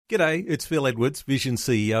G'day, it's Phil Edwards, Vision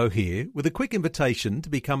CEO here, with a quick invitation to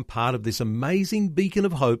become part of this amazing beacon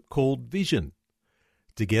of hope called Vision.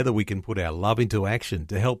 Together we can put our love into action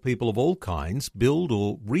to help people of all kinds build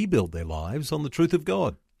or rebuild their lives on the truth of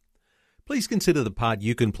God. Please consider the part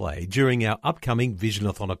you can play during our upcoming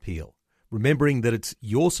Visionathon appeal, remembering that it's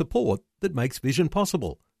your support that makes Vision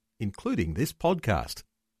possible, including this podcast.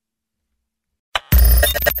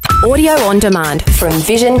 Audio on demand from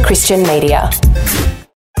Vision Christian Media.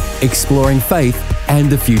 Exploring faith and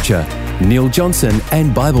the future. Neil Johnson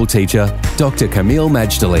and Bible teacher Dr. Kameel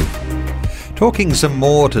Majdali. Talking some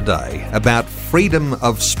more today about freedom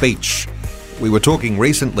of speech. We were talking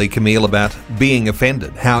recently, Kameel, about being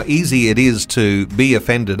offended, how easy it is to be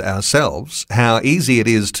offended ourselves, how easy it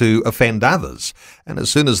is to offend others. And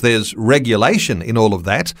as soon as there's regulation in all of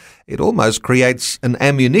that, it almost creates an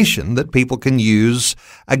ammunition that people can use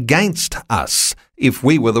against us if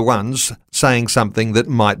we were the ones saying something that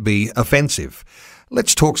might be offensive.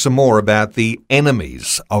 Let's talk some more about the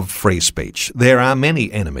enemies of free speech. There are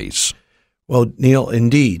many enemies. Well, Neil,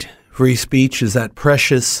 indeed, free speech is that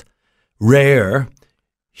precious, rare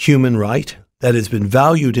human right that has been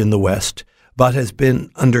valued in the West, but has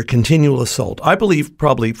been under continual assault. I believe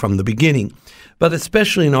probably from the beginning, but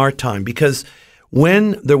especially in our time, because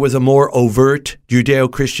when there was a more overt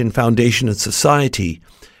Judeo-Christian foundation in society,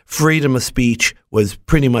 freedom of speech was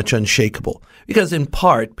pretty much unshakable, because in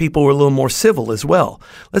part, people were a little more civil as well.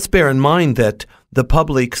 Let's bear in mind that the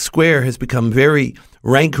public square has become very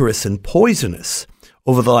rancorous and poisonous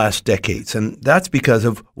over the last decades, and that's because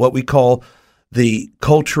of what we call the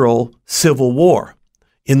cultural civil war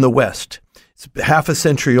in the West. It's half a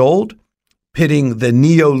century old, pitting the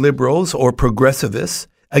neoliberals or progressivists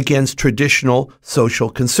against traditional social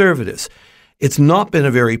conservatives. It's not been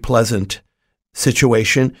a very pleasant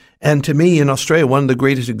situation, and to me in Australia, one of the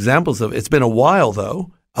greatest examples of it's been a while though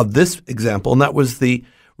of this example, and that was the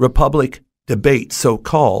Republic debate,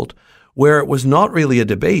 so-called, where it was not really a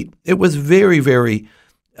debate. It was very, very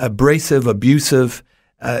abrasive, abusive,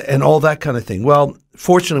 and all that kind of thing. Well,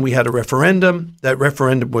 fortunately, we had a referendum. That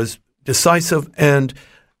referendum was decisive, and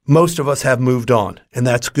most of us have moved on, and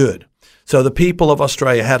that's good. So the people of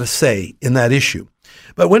Australia had a say in that issue.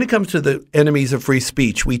 But when it comes to the enemies of free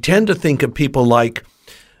speech, we tend to think of people like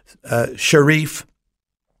Sharif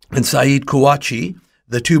and Saeed Kouachi,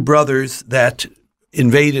 the two brothers that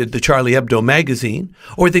invaded the Charlie Hebdo magazine,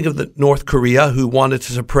 or think of the North Korea who wanted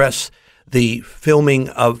to suppress the filming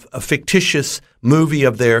of a fictitious movie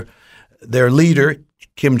of their leader,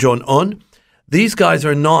 Kim Jong-un. These guys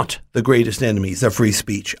are not the greatest enemies of free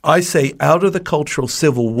speech. I say out of the cultural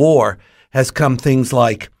civil war has come things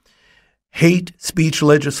like hate speech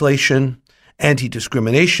legislation,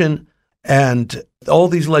 anti-discrimination, and all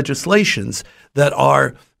these legislations that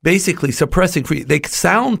are basically suppressing free. They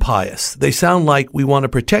sound pious. They sound like we want to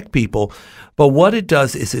protect people. But what it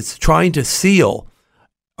does is it's trying to seal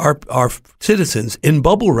our citizens in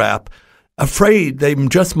bubble wrap, afraid they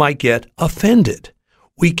just might get offended.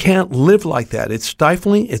 We can't live like that. It's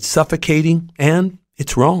stifling, it's suffocating, and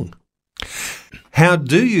it's wrong. How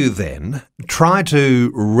do you then try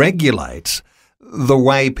to regulate the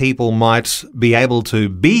way people might be able to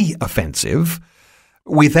be offensive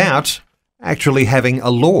without actually having a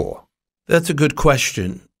law? That's a good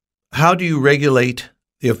question. How do you regulate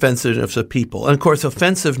the offensiveness of people? And of course,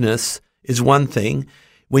 offensiveness is one thing.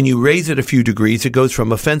 When you raise it a few degrees, it goes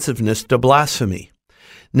from offensiveness to blasphemy.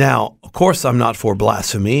 Now, of course, I'm not for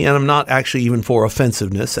blasphemy, and I'm not actually even for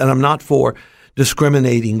offensiveness, and I'm not for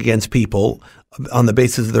discriminating against people on the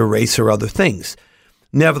basis of their race or other things.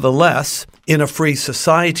 Nevertheless, in a free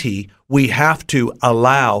society, we have to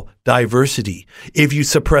allow diversity. If you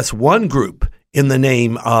suppress one group in the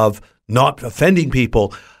name of not offending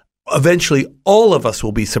people, eventually all of us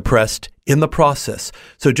will be suppressed in the process.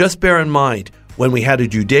 So just bear in mind, when we had a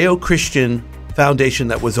Judeo-Christian foundation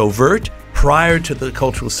that was overt prior to the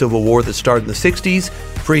cultural civil war that started in the 60s,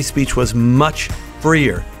 free speech was much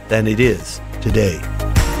freer than it is today.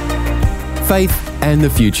 Faith and the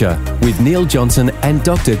Future with Neil Johnson and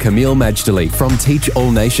Dr. Kameel Majdali from Teach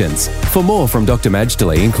All Nations. For more from Dr.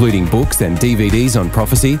 Majdali, including books and DVDs on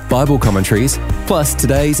prophecy, Bible commentaries, plus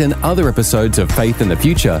today's and other episodes of Faith and the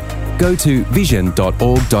Future, go to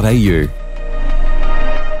vision.org.au.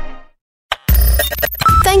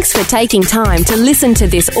 Thanks for taking time to listen to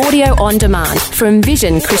this audio on demand from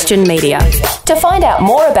Vision Christian Media. To find out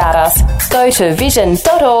more about us, go to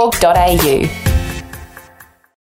vision.org.au.